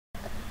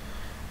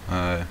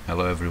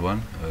Hello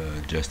everyone,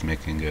 just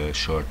making a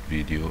short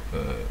video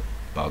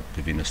about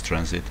the Venus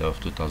transit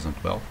of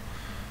 2012.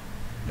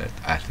 That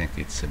I think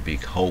it's a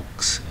big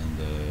hoax, and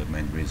the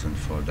main reason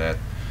for that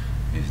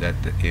is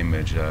that the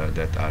image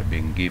that are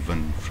being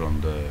given from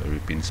the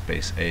European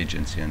Space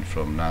Agency and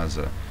from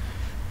NASA,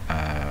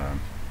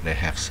 they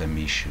have some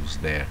issues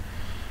there.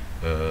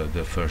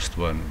 The first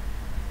one,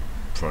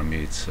 for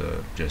me, it's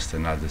just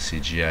another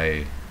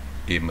CGI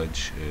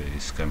image.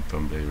 It's come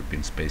from the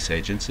European Space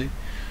Agency,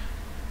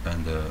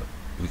 and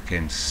we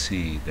can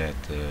see that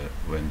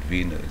when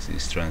Venus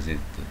is transit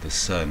the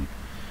Sun,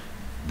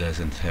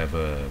 doesn't have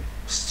a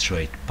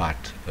straight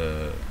path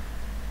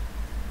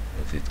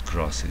as it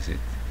crosses it.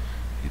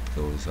 It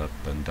goes up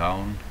and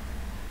down,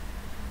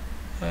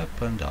 and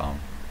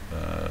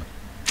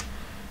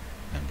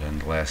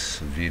unless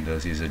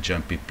Venus is a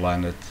jumpy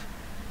planet,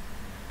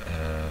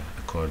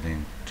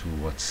 according to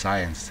what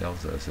science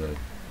tells us,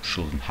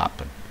 shouldn't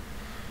happen.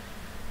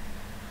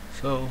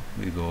 So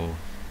we go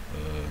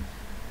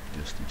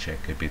just to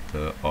check a bit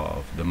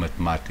of the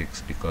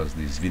mathematics, because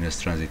this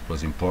Venus transit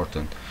was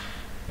important,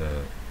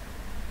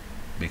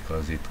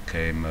 because it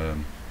came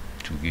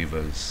to give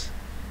us,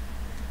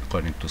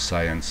 according to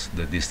science,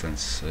 the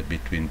distance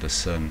between the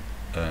Sun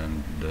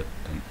and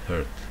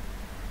Earth.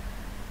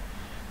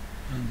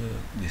 And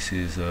this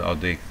is how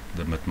the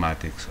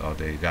mathematics, how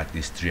they got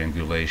this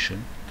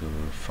triangulation to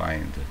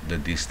find the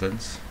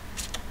distance.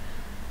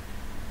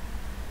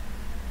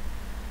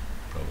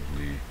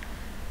 Probably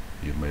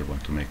you may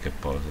want to make a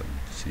pause and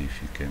see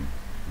if you can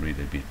read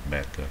a bit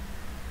better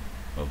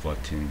of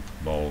what's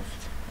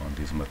involved on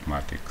these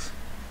mathematics.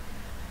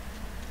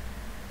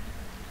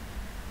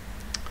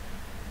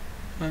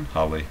 And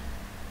Holly,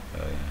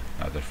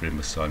 another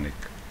Freemasonic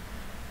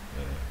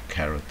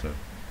character,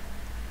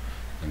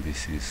 and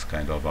this is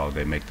kind of how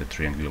they make the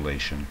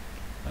triangulation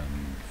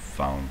and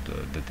found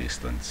the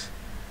distance.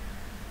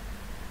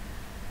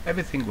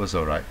 Everything was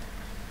alright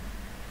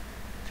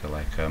till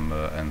I come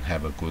and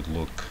have a good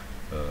look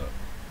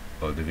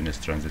of the Venus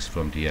transits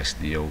from the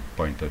SDO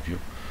point of view.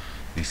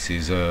 This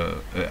is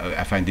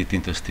I find it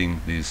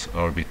interesting, this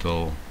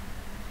orbital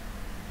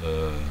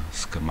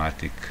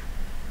schematic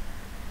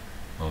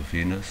of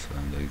Venus,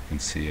 and you can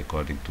see,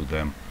 according to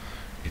them,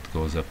 it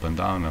goes up and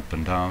down,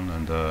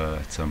 and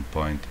at some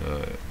point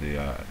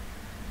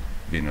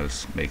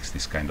Venus makes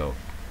this kind of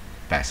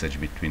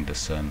passage between the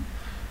Sun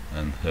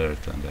and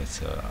Earth, and that's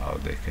how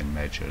they can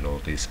measure all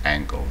these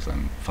angles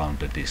and found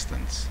the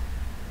distance.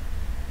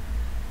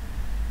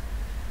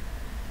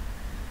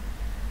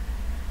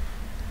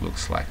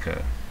 Looks like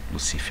a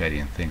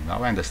Luciferian thing.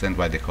 Now I understand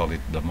why they call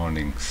it the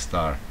morning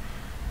star,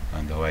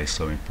 and why it's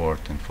so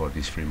important for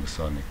these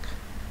Freemasonic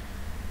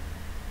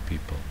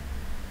people.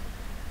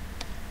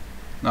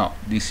 Now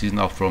this is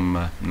now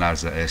from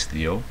NASA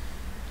SDO,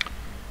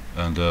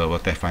 and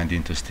what I find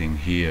interesting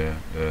here,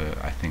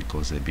 I think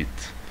goes a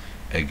bit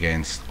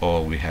against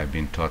all we have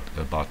been taught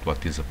about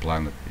what is a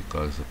planet,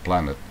 because a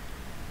planet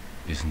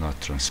is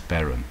not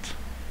transparent,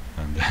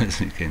 and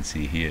as you can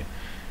see here,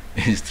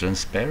 is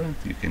transparent.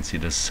 You can see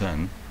the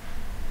Sun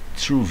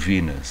through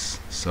Venus,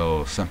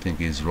 so something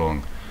is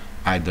wrong.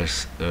 Either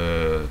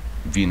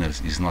Venus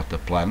is not a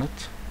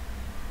planet,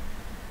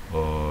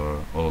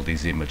 or all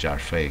these images are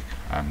fake.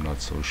 I'm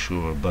not so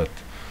sure, but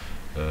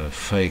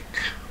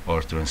fake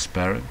or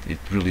transparent, it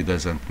really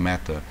doesn't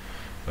matter.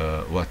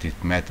 What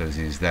it matters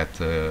is that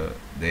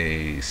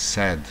they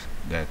said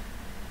that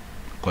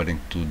according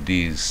to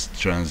this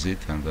transit,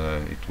 and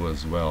it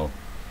was well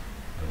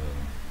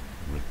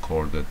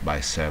recorded by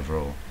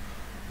several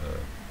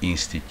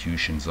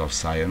institutions of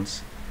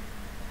science,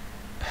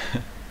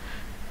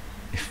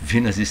 if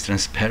Venus is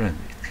transparent,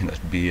 it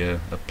cannot be a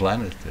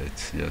planet.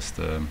 It's just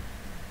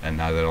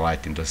another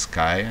light in the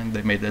sky, and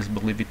they made us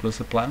believe it was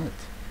a planet.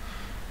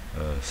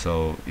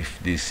 So if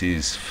this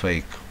is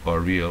fake or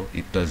real,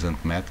 it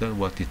doesn't matter.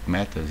 What it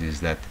matters is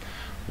that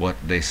what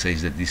they say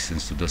is the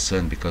distance to the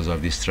Sun because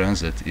of this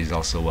transit is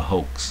also a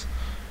hoax.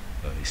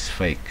 It's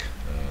fake,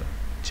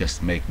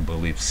 just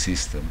make-believe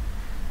system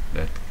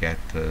that get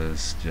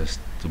us just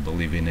to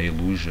believe in an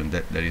illusion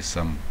that there is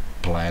some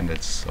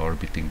planets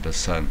orbiting the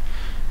Sun,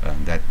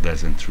 and that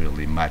doesn't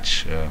really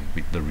match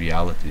with the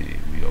reality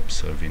we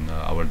observe in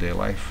our daily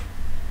life.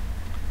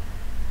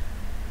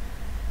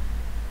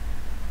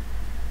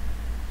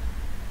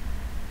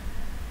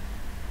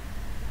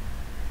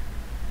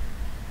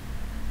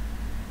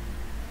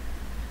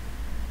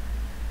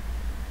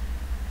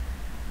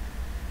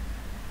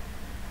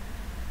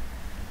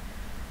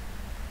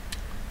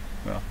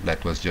 Well,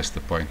 that was just the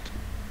point.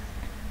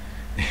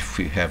 If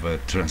we have a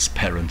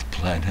transparent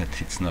planet,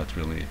 it's not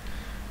really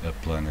a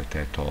planet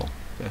at all.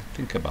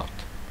 Think about.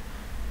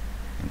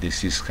 And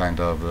this is kind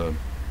of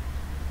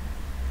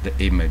the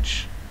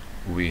image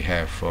we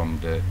have from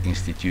the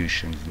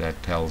institutions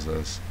that tells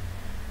us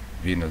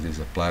Venus is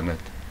a planet,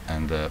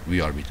 and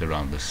we orbit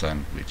around the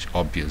Sun, which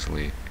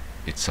obviously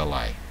it's a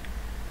lie.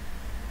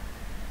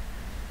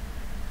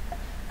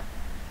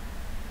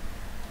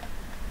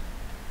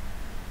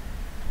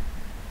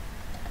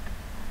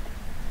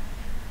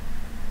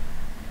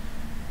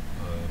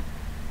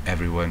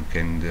 everyone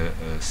can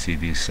see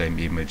these same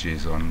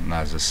images on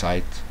NASA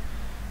site.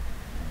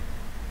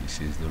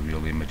 This is the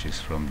real images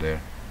from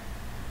there.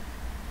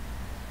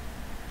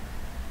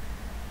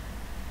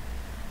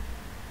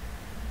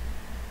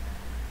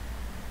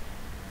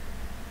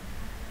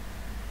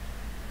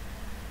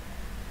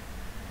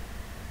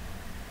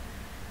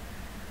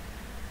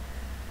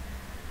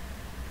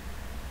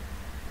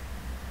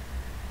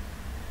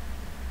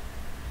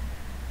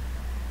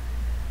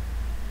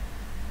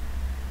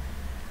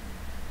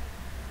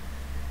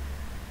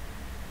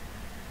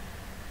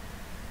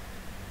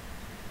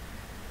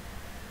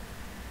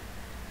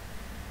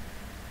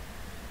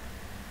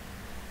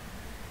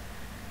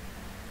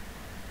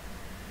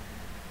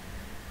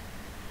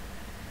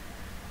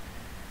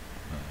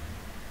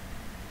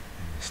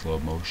 Slow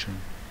motion.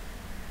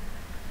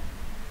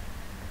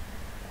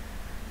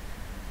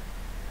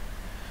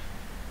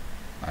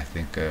 I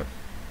think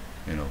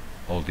you know,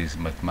 all these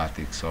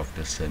mathematics of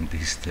the sun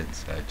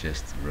distance are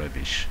just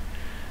rubbish,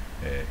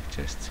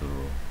 just to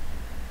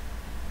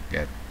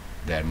get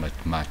their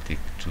mathematic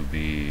to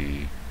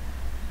be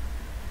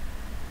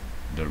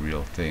the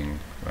real thing,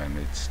 when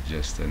it's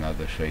just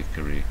another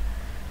fakery,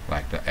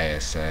 like the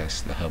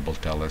ASS, the Hubble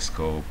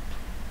telescope,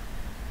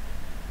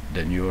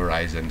 the New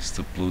Horizons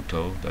to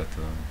Pluto, that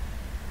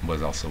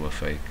was also a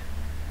fake.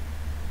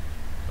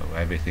 So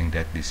everything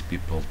that these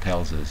people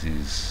tells us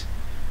is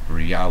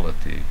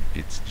reality.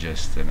 It's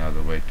just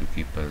another way to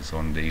keep us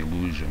on the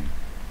illusion,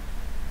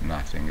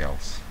 nothing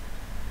else.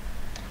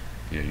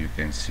 Here you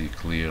can see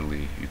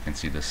clearly, you can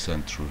see the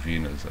sun through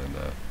Venus, and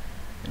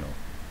you know,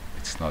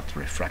 it's not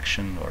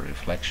refraction or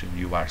reflection,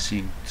 you are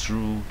seeing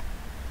through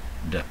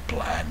the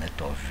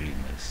planet of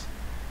Venus.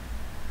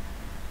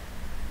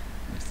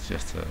 It's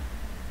just a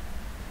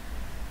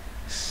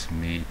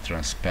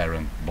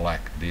semi-transparent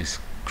black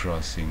disk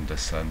crossing the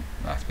sun,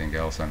 nothing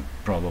else. And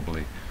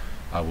probably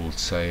I would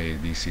say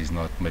this is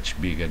not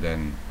much bigger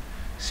than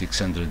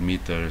 600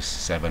 meters,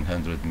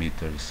 700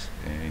 meters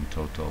in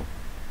total.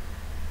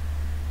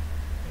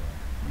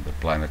 The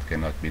planet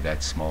cannot be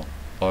that small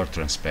or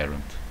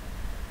transparent.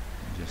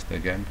 Just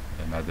again,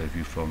 another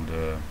view from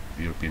the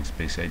European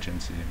Space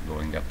Agency,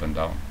 going up and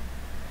down.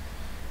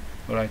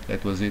 Alright,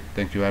 that was it.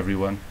 Thank you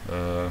everyone.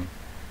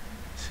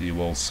 See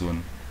you all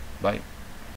soon. Bye.